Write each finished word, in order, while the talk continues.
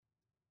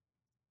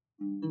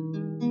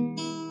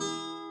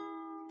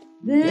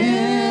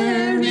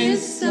There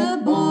is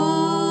a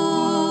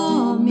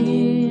balm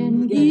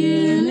in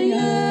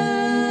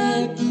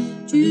Gilead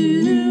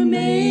to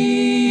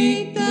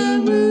make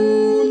the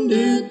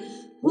wounded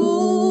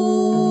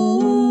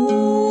whole.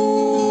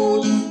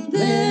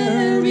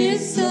 There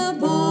is a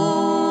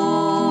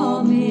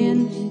balm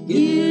in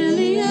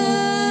Gilead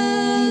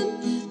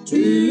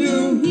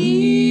to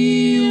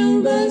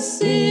heal the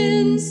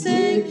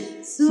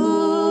sin-sick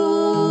soul.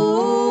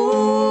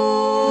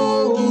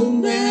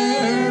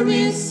 There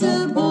is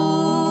a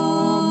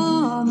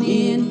balm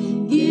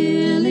in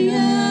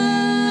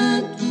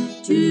Gilead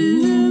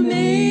to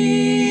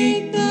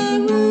make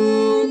the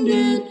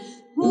wounded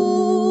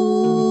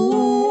whole.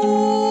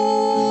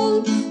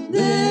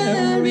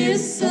 There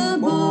is a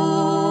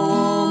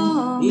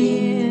balm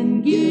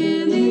in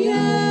Gilead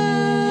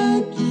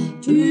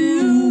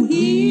to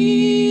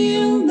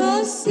heal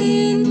the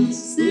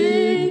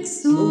sin-sick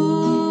soul.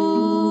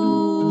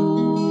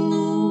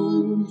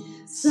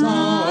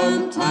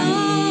 Sometimes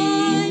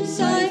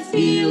I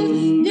feel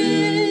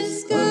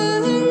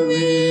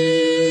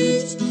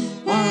discouraged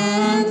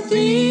and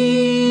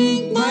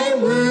think my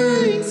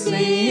work's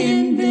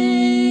in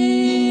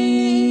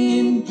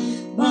vain.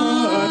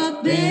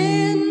 But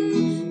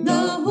then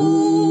the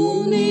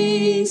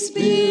Holy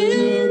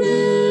Spirit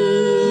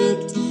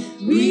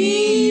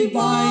revives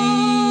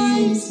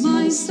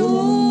my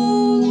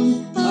soul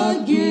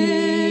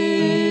again.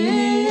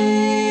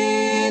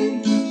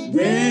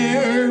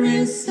 There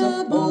is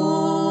a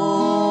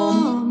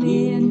balm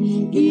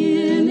in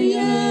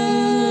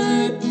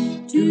Gilead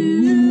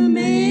to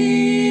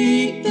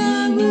make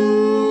the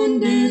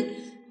wounded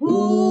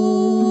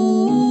whole.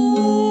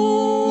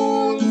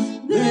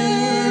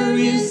 There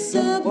is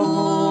a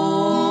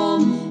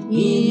balm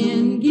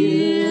in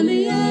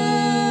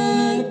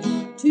Gilead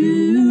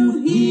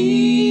to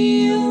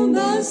heal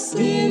the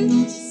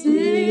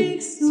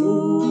sin-sick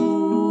soul.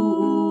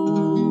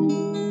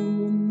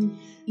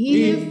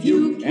 If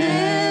you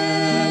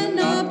can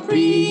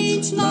appreciate